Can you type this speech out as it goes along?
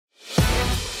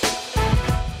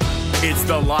It's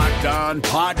the Locked On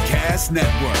Podcast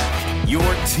Network, your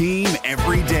team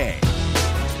every day.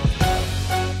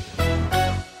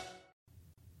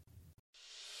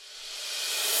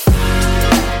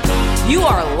 You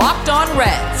are Locked On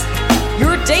Reds,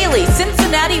 your daily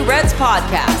Cincinnati Reds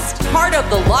podcast, part of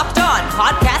the Locked On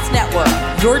Podcast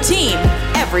Network, your team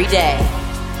every day.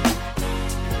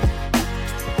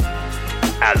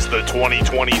 As the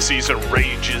 2020 season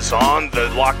rages on, the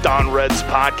Locked On Reds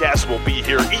podcast will be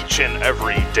here each and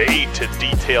every day to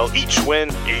detail each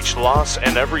win, each loss,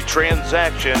 and every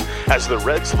transaction as the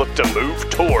Reds look to move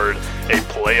toward a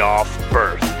playoff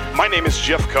berth. My name is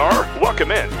Jeff Carr.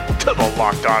 Welcome in to the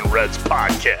Locked On Reds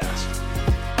podcast.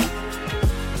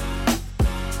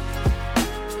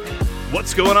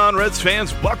 What's going on, Reds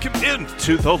fans? Welcome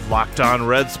into the Locked On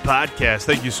Reds podcast.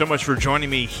 Thank you so much for joining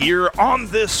me here on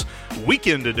this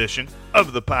weekend edition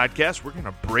of the podcast. We're going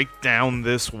to break down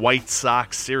this White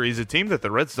Sox series, a team that the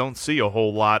Reds don't see a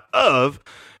whole lot of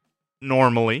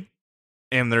normally,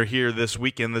 and they're here this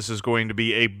weekend. This is going to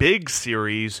be a big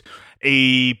series,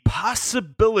 a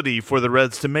possibility for the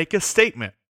Reds to make a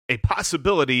statement. A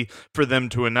possibility for them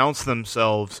to announce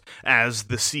themselves as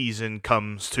the season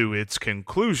comes to its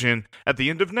conclusion at the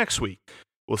end of next week.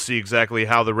 We'll see exactly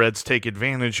how the Reds take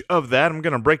advantage of that. I'm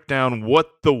going to break down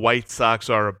what the White Sox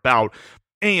are about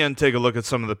and take a look at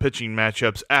some of the pitching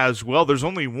matchups as well. There's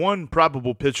only one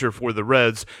probable pitcher for the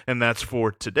Reds, and that's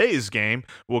for today's game.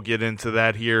 We'll get into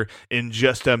that here in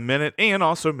just a minute, and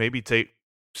also maybe take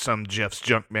some Jeff's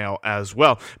junk mail as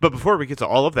well. But before we get to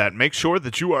all of that, make sure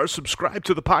that you are subscribed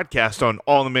to the podcast on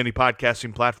all the many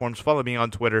podcasting platforms. Follow me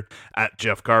on Twitter at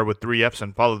Jeff Carr with 3 F's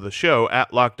and follow the show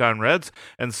at Locked On Reds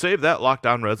and save that Locked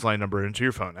On Reds line number into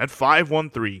your phone at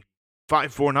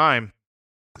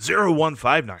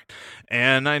 513-549-0159.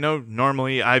 And I know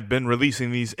normally I've been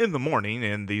releasing these in the morning,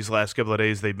 and these last couple of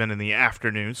days they've been in the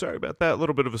afternoon. Sorry about that. A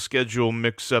little bit of a schedule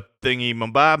mix-up thingy,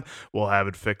 bob. We'll have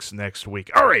it fixed next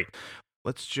week. All right.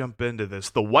 Let's jump into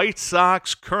this. The White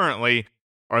Sox currently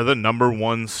are the number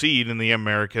 1 seed in the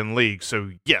American League. So,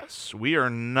 yes, we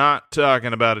are not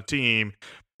talking about a team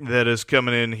that is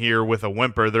coming in here with a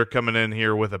whimper. They're coming in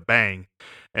here with a bang.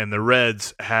 And the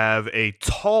Reds have a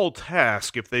tall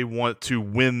task if they want to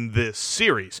win this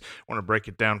series. I want to break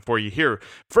it down for you here.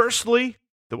 Firstly,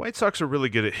 the White Sox are really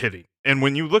good at hitting. And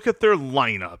when you look at their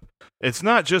lineup, it's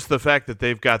not just the fact that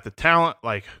they've got the talent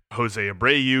like Jose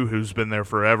Abreu, who's been there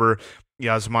forever,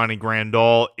 Yasmani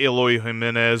Grandal, Eloy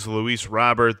Jimenez, Luis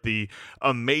Robert, the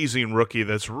amazing rookie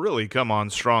that's really come on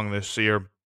strong this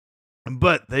year.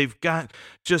 But they've got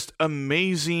just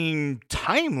amazing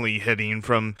timely hitting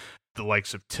from the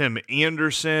likes of Tim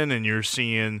Anderson, and you're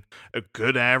seeing a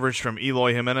good average from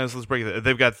Eloy Jimenez. Let's break it.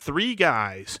 They've got 3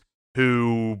 guys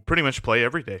who pretty much play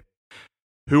every day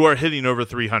who are hitting over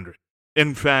 300.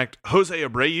 In fact, Jose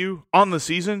Abreu on the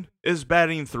season is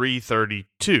batting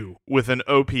 .332 with an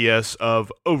OPS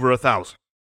of over 1,000.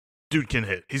 Dude can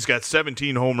hit. He's got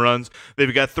 17 home runs.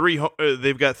 They've got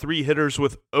three hitters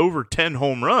with over 10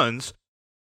 home runs.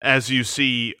 As you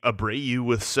see, Abreu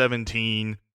with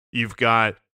 17. You've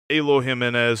got Eloy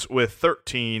Jimenez with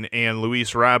 13 and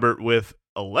Luis Robert with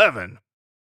 11.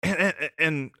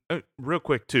 And real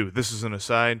quick too, this is an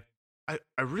aside.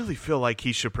 I really feel like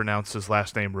he should pronounce his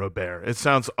last name Robert. It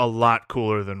sounds a lot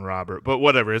cooler than Robert, but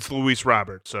whatever. It's Luis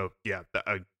Robert. So, yeah,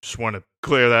 I just want to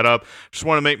clear that up. Just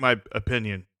want to make my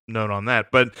opinion known on that.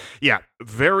 But, yeah,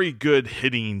 very good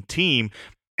hitting team.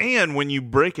 And when you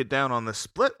break it down on the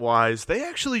split-wise, they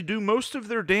actually do most of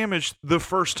their damage the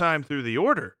first time through the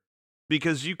order.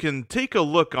 Because you can take a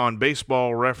look on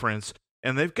Baseball Reference,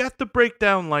 and they've got the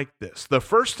breakdown like this. The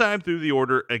first time through the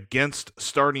order against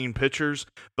starting pitchers,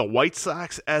 the White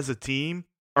Sox as a team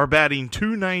are batting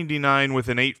 .299 with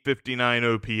an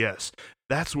 .859 OPS.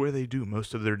 That's where they do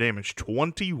most of their damage.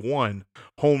 21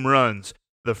 home runs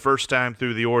the first time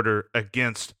through the order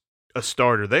against a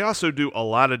starter. They also do a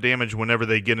lot of damage whenever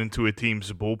they get into a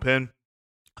team's bullpen.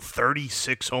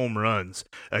 36 home runs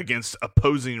against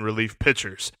opposing relief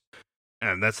pitchers.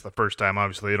 And that's the first time,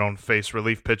 obviously, they don't face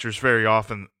relief pitchers very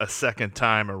often a second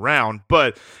time around.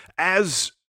 But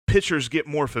as pitchers get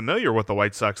more familiar with the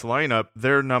White Sox lineup,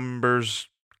 their numbers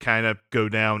kind of go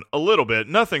down a little bit.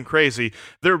 Nothing crazy.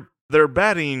 They're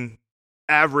batting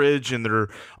average and they're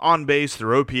on base.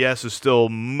 Their OPS is still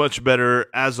much better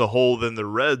as a whole than the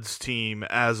Reds team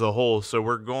as a whole. So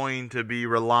we're going to be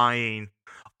relying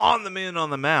on the men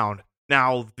on the mound.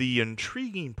 Now, the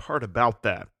intriguing part about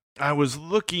that, I was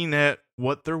looking at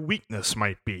what their weakness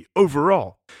might be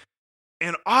overall.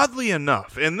 And oddly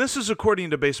enough, and this is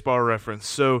according to Baseball Reference,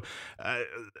 so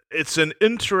it's an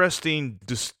interesting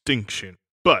distinction.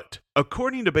 But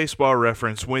according to Baseball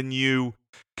Reference, when you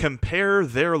compare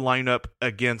their lineup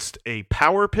against a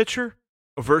power pitcher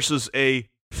versus a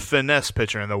finesse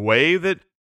pitcher, and the way that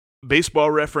Baseball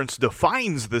Reference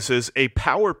defines this is a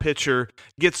power pitcher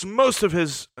gets most of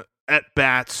his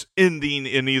at-bats ending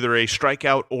in either a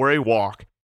strikeout or a walk,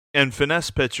 and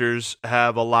finesse pitchers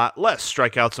have a lot less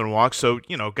strikeouts and walks, so,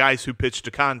 guys who pitch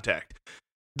to contact.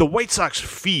 The White Sox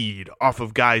feed off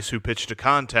of guys who pitch to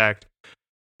contact.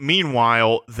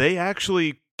 Meanwhile, they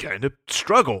actually kind of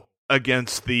struggle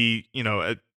against the,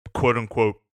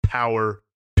 quote-unquote power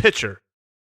pitcher.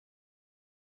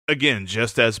 Again,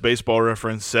 just as Baseball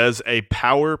Reference says, a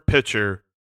power pitcher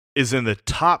is in the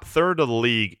top third of the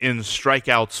league in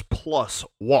strikeouts plus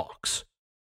walks.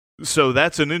 So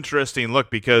that's an interesting look,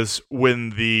 because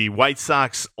when the White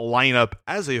Sox lineup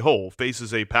as a whole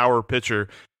faces a power pitcher,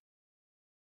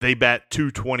 they bat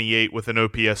 .228 with an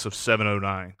OPS of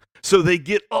 .709. So they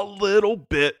get a little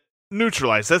bit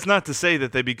neutralized. That's not to say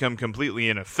that they become completely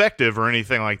ineffective or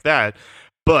anything like that,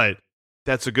 but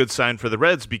that's a good sign for the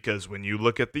Reds, because when you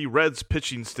look at the Reds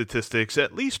pitching statistics,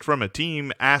 at least from a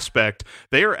team aspect,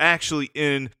 they are actually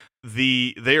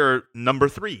they are number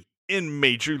 3 in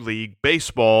Major League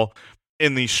Baseball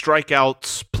in the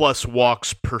strikeouts plus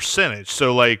walks percentage.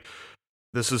 So,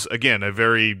 this is, again, a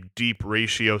very deep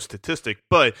ratio statistic,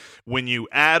 but when you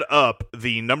add up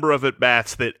the number of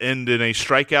at-bats that end in a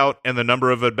strikeout and the number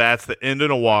of at-bats that end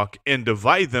in a walk and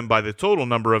divide them by the total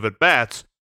number of at-bats,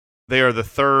 they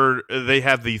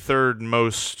have the third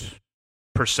most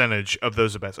percentage of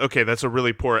those at-bats. Okay, that's a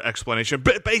really poor explanation,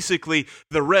 but basically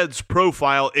the Reds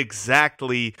profile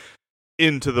exactly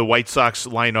into the White Sox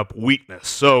lineup weakness.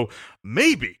 So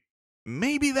maybe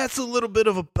that's a little bit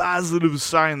of a positive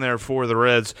sign there for the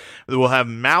Reds. We'll have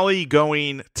Mahle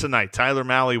going tonight. Tyler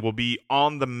Mahle will be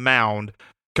on the mound,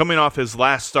 coming off his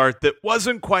last start that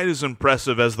wasn't quite as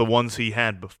impressive as the ones he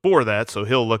had before that, so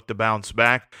he'll look to bounce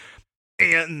back.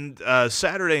 And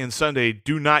Saturday and Sunday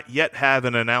do not yet have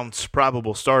an announced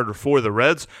probable starter for the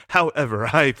Reds. However,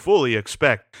 I fully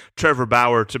expect Trevor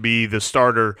Bauer to be the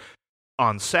starter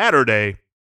on Saturday.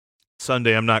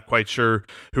 Sunday, I'm not quite sure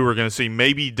who we're going to see.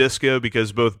 Maybe Disco,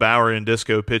 because both Bauer and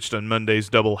Disco pitched on Monday's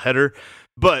doubleheader.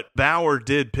 But Bauer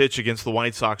did pitch against the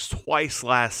White Sox twice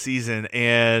last season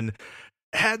and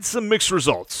had some mixed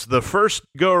results. The first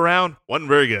go-around wasn't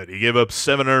very good. He gave up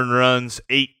 7 earned runs,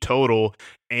 8 total,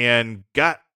 and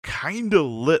got kind of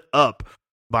lit up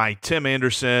by Tim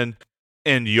Anderson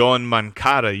and Yoan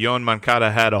Moncada. Yoan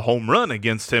Moncada had a home run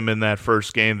against him in that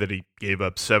first game that he gave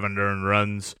up 7 earned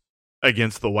runs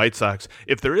against the White Sox.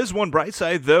 If there is one bright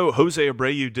side, though, Jose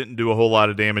Abreu didn't do a whole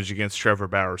lot of damage against Trevor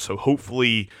Bauer, so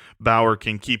hopefully Bauer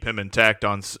can keep him intact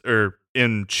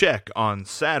in check on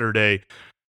Saturday.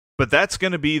 But that's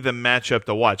going to be the matchup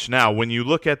to watch. Now, when you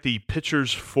look at the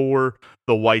pitchers for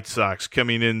the White Sox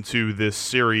coming into this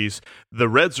series, the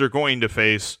Reds are going to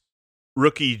face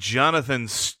rookie Jonathan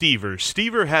Stiever.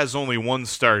 Stiever has only one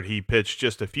start. He pitched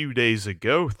just a few days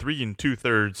ago, 3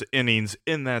 2/3 innings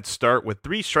in that start with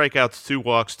 3 strikeouts, 2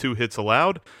 walks, 2 hits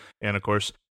allowed, and of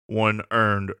course, 1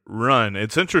 earned run.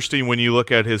 It's interesting when you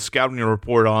look at his scouting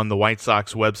report on the White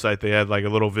Sox website. They had a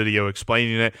little video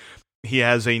explaining it. He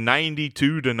has a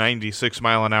 92 to 96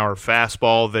 mile an hour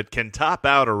fastball that can top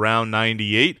out around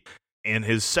 98. And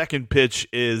his second pitch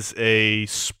is a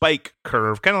spike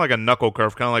curve, kind of like a knuckle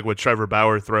curve, kind of like what Trevor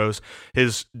Bauer throws.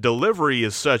 His delivery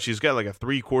is such, he's got a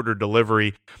 3/4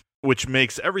 delivery, which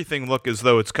makes everything look as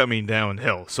though it's coming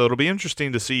downhill. So it'll be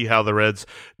interesting to see how the Reds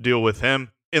deal with him.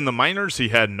 In the minors, he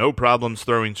had no problems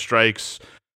throwing strikes.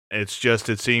 It's just,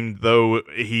 it seemed though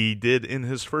he did in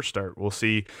his first start. We'll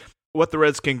see what the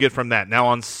Reds can get from that. Now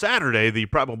on Saturday, the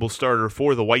probable starter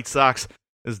for the White Sox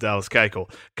is Dallas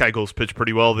Keuchel. Keuchel's pitched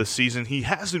pretty well this season. He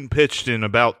hasn't pitched in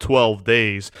about 12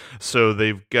 days, so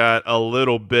they've got a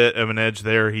little bit of an edge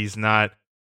there. He's not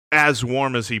as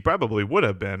warm as he probably would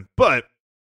have been, but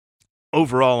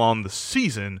overall on the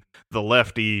season, the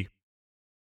lefty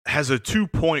has a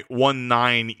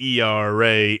 2.19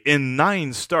 ERA in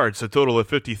 9 starts, a total of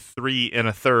 53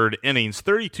 1/3 innings,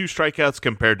 32 strikeouts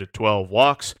compared to 12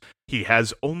 walks. He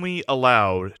has only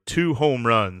allowed 2 home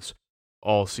runs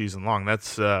all season long.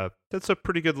 That's a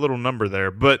pretty good little number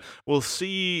there, but we'll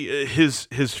see. His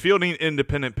fielding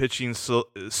independent pitching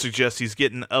suggests he's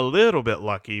getting a little bit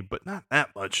lucky, but not that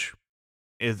much.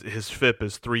 His FIP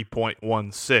is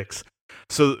 3.16.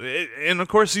 So, and of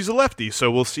course he's a lefty, so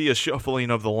we'll see a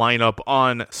shuffling of the lineup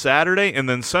on Saturday, and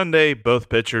then Sunday both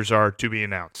pitchers are to be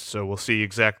announced, so we'll see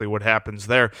exactly what happens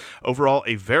there. Overall,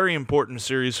 a very important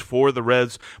series for the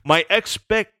Reds. My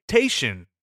expectation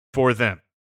for them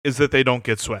is that they don't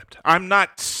get swept. I'm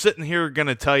not sitting here going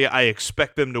to tell you I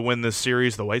expect them to win this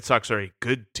series. The White Sox are a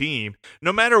good team.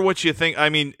 No matter what you think, I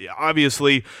mean,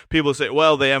 obviously, people say,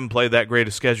 well, they haven't played that great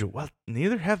a schedule. Well,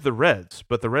 neither have the Reds,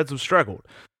 but the Reds have struggled.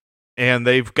 And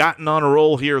they've gotten on a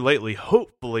roll here lately.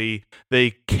 Hopefully,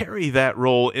 they carry that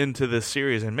roll into this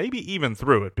series and maybe even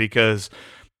through it, because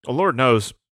Lord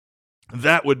knows,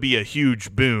 that would be a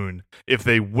huge boon if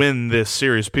they win this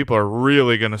series. People are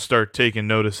really going to start taking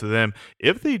notice of them.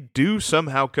 If they do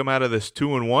somehow come out of this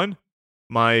 2-1,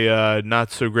 my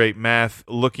not-so-great math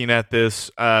looking at this,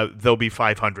 they'll be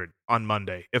 500 on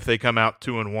Monday if they come out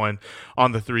 2-1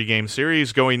 on the 3-game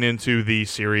series, going into the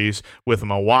series with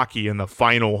Milwaukee in the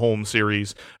final home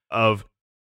series of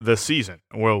the season.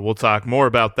 We'll talk more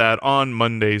about that on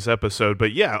Monday's episode.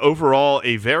 But yeah, overall,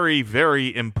 a very,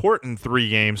 very important 3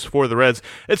 games for the Reds.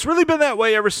 It's really been that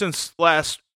way ever since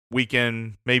last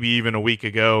weekend, maybe even a week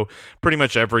ago. Pretty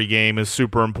much every game is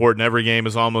super important. Every game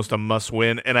is almost a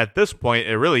must-win. And at this point,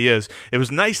 it really is. It was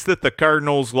nice that the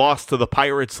Cardinals lost to the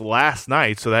Pirates last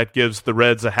night, so that gives the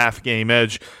Reds a half-game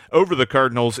edge over the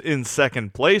Cardinals in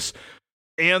second place.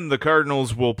 And the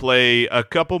Cardinals will play a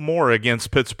couple more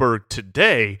against Pittsburgh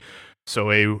today. So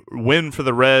a win for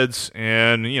the Reds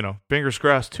and, fingers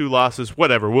crossed, 2 losses,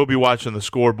 whatever. We'll be watching the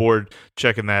scoreboard,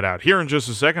 checking that out. Here in just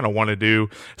a second, I want to do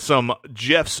some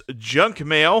Jeff's Junk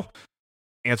Mail,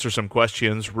 answer some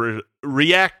questions,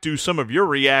 react to some of your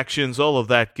reactions, all of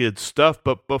that good stuff.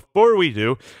 But before we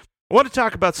do, I want to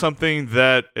talk about something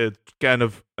that it's kind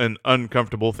of an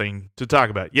uncomfortable thing to talk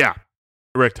about. Yeah.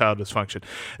 Erectile dysfunction.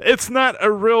 It's not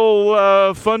a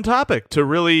real fun topic to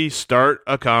really start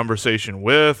a conversation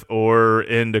with, or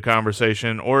end a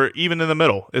conversation, or even in the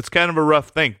middle. It's kind of a rough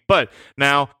thing. But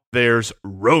now there's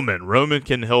Roman. Roman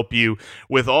can help you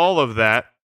with all of that,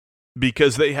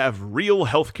 because they have real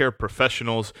healthcare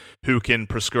professionals who can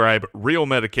prescribe real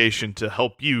medication to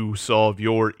help you solve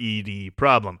your ED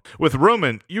problem. With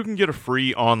Roman, you can get a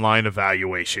free online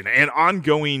evaluation and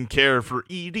ongoing care for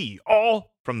ED, all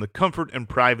from the comfort and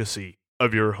privacy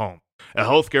of your home. A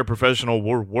healthcare professional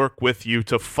will work with you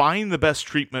to find the best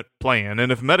treatment plan,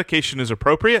 and if medication is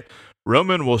appropriate,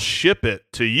 Roman will ship it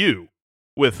to you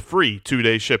with free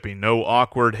 2-day shipping. No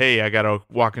awkward, hey, I got to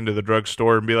walk into the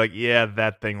drugstore and be like, yeah,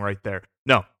 that thing right there.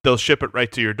 No, they'll ship it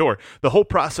right to your door. The whole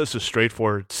process is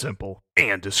straightforward, simple,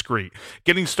 and discreet.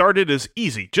 Getting started is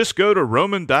easy. Just go to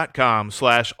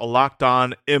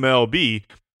roman.com/lockedonmlb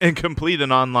and complete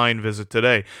an online visit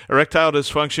today. Erectile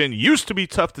dysfunction used to be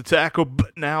tough to tackle,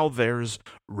 but now there's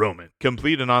Roman.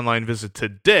 Complete an online visit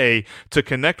today to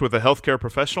connect with a healthcare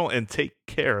professional and take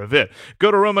care of it. Go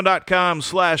to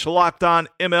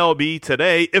roman.com/lockedonmlb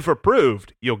today. If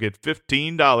approved, you'll get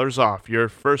 $15 off your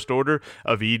first order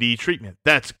of ED treatment.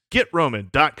 That's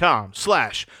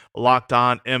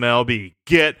getroman.com/lockedonmlb.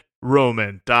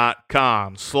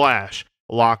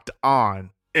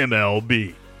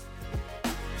 Getroman.com/lockedonmlb.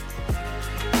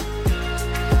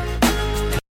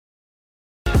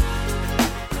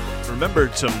 Remember,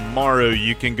 tomorrow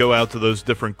you can go out to those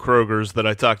different Krogers that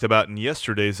I talked about in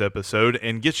yesterday's episode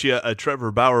and get you a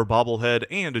Trevor Bauer bobblehead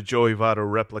and a Joey Votto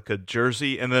replica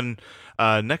jersey. And then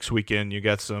next weekend, you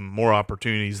got some more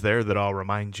opportunities there that I'll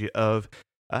remind you of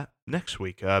next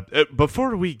week.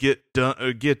 Before we get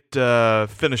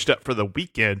finished up for the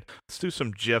weekend, let's do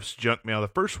some Jeff's Junk Mail. The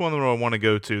first one that I want to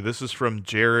go to, this is from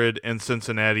Jared in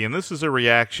Cincinnati, and this is a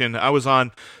reaction. I was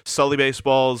on Sully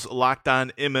Baseball's Locked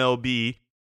On MLB.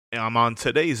 I'm on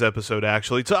today's episode,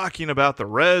 actually, talking about the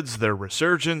Reds, their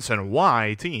resurgence, and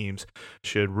why teams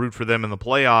should root for them in the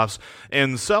playoffs.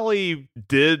 And Sully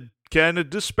did kind of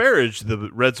disparage the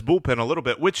Reds bullpen a little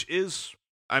bit, which is,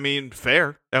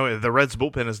 fair. The Reds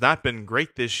bullpen has not been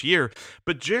great this year,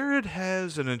 but Jared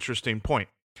has an interesting point.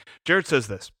 Jared says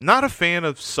this: not a fan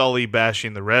of Sully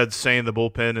bashing the Reds, saying the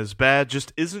bullpen is bad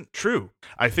just isn't true.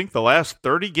 I think the last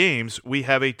 30 games, we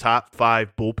have a top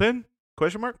 5 bullpen? ?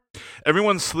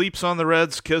 Everyone sleeps on the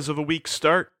Reds because of a weak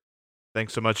start.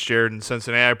 Thanks so much, Jared in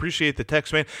Cincinnati. I appreciate the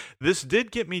text, man. This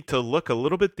did get me to look a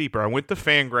little bit deeper. I went to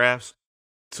Fangraphs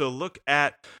to look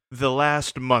at the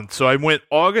last month. So I went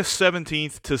August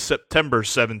 17th to September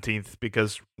 17th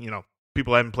because,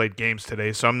 people haven't played games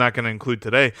today, so I'm not going to include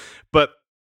today. But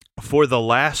for the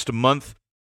last month,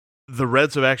 the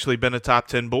Reds have actually been a top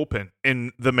 10 bullpen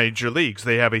in the major leagues.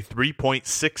 They have a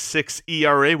 3.66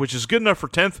 ERA, which is good enough for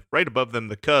 10th, right above them,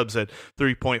 the Cubs at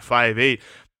 3.58.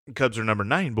 Cubs are number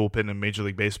 9 bullpen in Major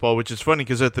League Baseball, which is funny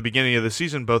because at the beginning of the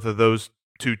season, both of those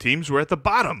two teams were at the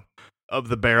bottom of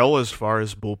the barrel as far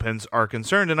as bullpens are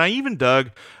concerned. And I even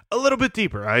dug a little bit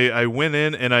deeper. I went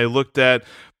in and I looked at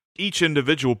each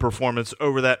individual performance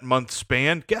over that month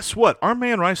span, guess what? Our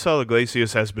man Raisel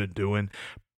Iglesias has been doing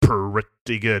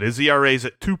pretty good. His ERA is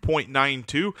at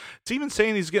 2.92. It's even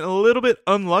saying he's getting a little bit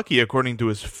unlucky according to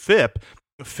his FIP.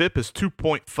 FIP is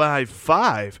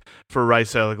 2.55 for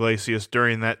Raisel Iglesias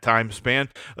during that time span.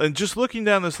 And just looking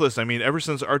down this list, I mean, ever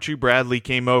since Archie Bradley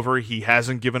came over, he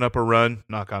hasn't given up a run,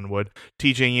 knock on wood.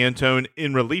 TJ Antone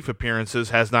in relief appearances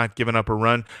has not given up a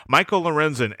run. Michael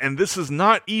Lorenzen, and this is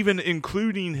not even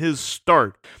including his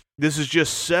start. This is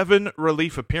just 7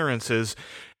 relief appearances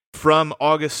from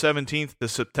August 17th to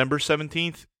September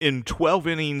 17th in 12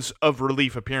 innings of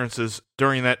relief appearances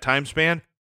during that time span,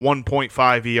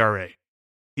 1.5 ERA.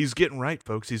 He's getting right,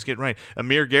 folks. He's getting right.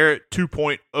 Amir Garrett,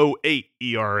 2.08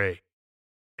 ERA.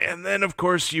 And then, of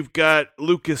course, you've got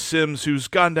Lucas Sims, who's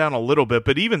gone down a little bit,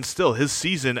 but even still, his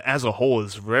season as a whole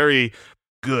is very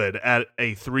good at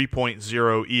a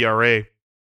 3.0 ERA.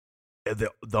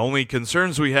 The only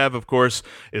concerns we have, of course,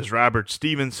 is Robert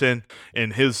Stevenson.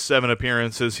 In his 7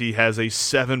 appearances, he has a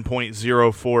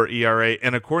 7.04 ERA,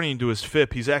 and according to his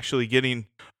FIP, he's actually getting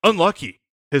unlucky.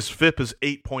 His FIP is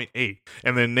 8.8.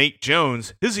 And then Nate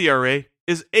Jones, his ERA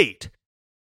is 8.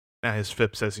 Now, his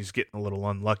FIP says he's getting a little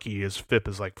unlucky. His FIP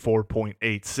is like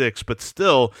 4.86, but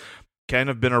still kind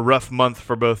of been a rough month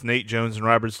for both Nate Jones and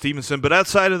Robert Stevenson. But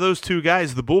outside of those two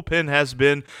guys, the bullpen has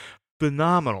been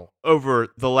phenomenal over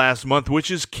the last month,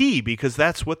 which is key because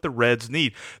that's what the Reds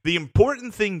need. The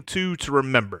important thing, too, to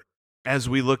remember as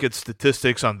we look at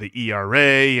statistics on the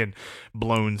ERA and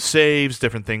blown saves,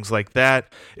 different things like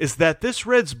that, is that this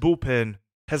Reds bullpen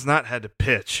has not had to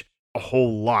pitch a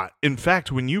whole lot. In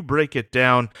fact, when you break it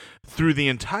down through the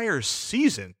entire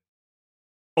season,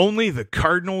 only the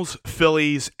Cardinals,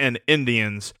 Phillies, and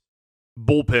Indians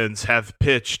bullpens have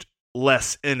pitched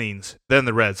less innings than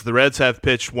the Reds. The Reds have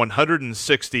pitched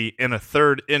 160 and a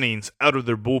third innings out of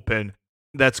their bullpen.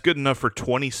 That's good enough for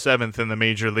 27th in the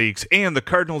major leagues. And the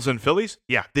Cardinals and Phillies,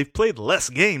 yeah, they've played less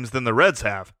games than the Reds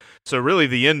have. So really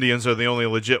the Indians are the only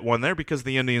legit one there because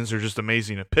the Indians are just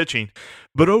amazing at pitching.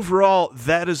 But overall,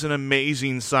 that is an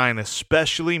amazing sign,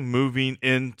 especially moving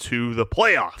into the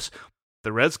playoffs.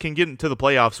 The Reds can get into the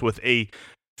playoffs with a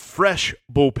fresh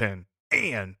bullpen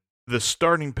and the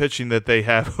starting pitching that they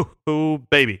have. Oh,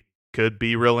 baby, could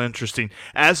be real interesting.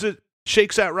 As it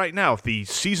shakes out right now, if the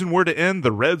season were to end,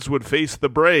 the Reds would face the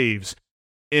Braves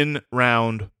in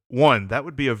round 1. That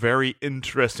would be a very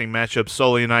interesting matchup.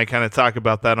 Sully and I kind of talk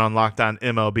about that on Locked On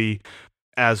MLB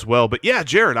as well. But yeah,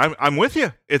 Jared, I'm with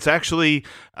you. It's actually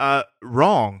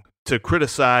wrong to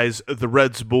criticize the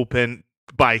Reds bullpen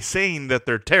by saying that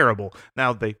they're terrible.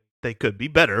 Now, they could be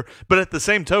better, but at the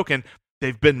same token,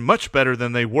 they've been much better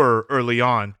than they were early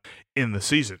on in the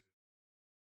season.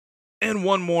 And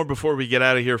one more before we get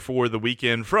out of here for the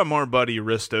weekend from our buddy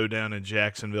Risto down in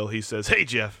Jacksonville. He says, "Hey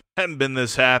Jeff, haven't been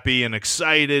this happy and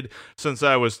excited since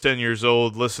I was 10 years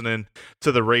old listening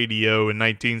to the radio in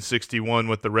 1961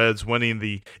 with the Reds winning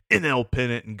the NL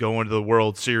pennant and going to the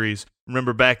World Series.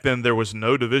 Remember back then there was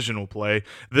no divisional play.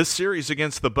 This series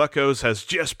against the Buccos has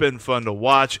just been fun to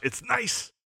watch. It's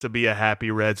nice to be a happy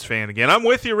Reds fan again." I'm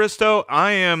with you, Risto.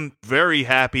 I am very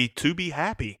happy to be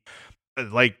happy.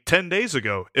 Like 10 days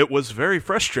ago, it was very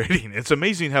frustrating. It's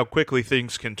amazing how quickly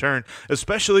things can turn,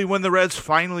 especially when the Reds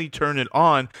finally turn it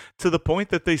on to the point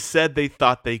that they said they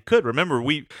thought they could. Remember,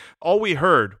 all we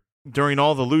heard during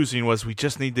all the losing was we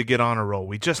just need to get on a roll.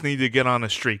 We just need to get on a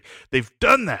streak. They've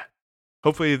done that.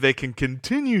 Hopefully they can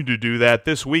continue to do that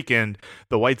this weekend.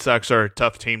 The White Sox are a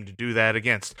tough team to do that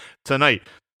against. Tonight,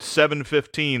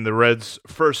 7:15, the Reds'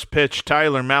 first pitch,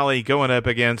 Tyler Mahle going up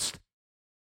against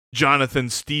Jonathan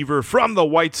Stever from the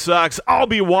White Sox. I'll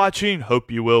be watching.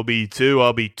 Hope you will be too.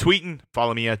 I'll be tweeting.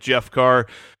 Follow me at Jeff Carr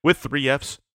with 3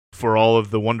 Fs for all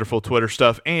of the wonderful Twitter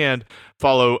stuff, and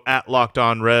follow at Locked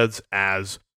On Reds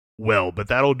as well. But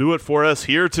that'll do it for us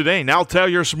here today. Now tell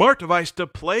your smart device to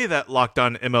play that Locked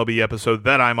On MLB episode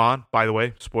that I'm on. By the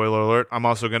way, spoiler alert, I'm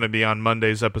also going to be on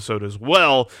Monday's episode as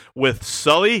well with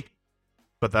Sully.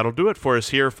 But that'll do it for us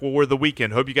here for the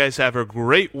weekend. Hope you guys have a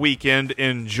great weekend.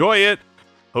 Enjoy it.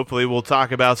 Hopefully we'll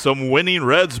talk about some winning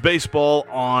Reds baseball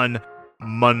on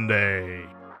Monday.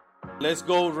 Let's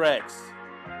go, Reds.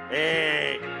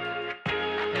 Hey.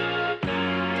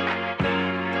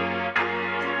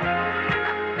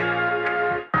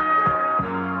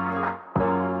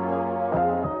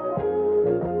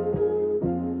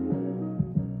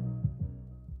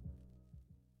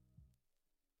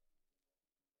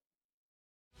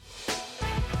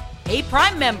 Hey,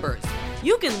 Prime members,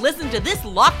 you can listen to this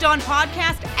Locked On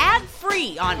podcast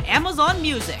ad-free on Amazon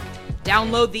Music.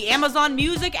 Download the Amazon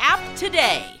Music app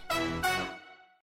today.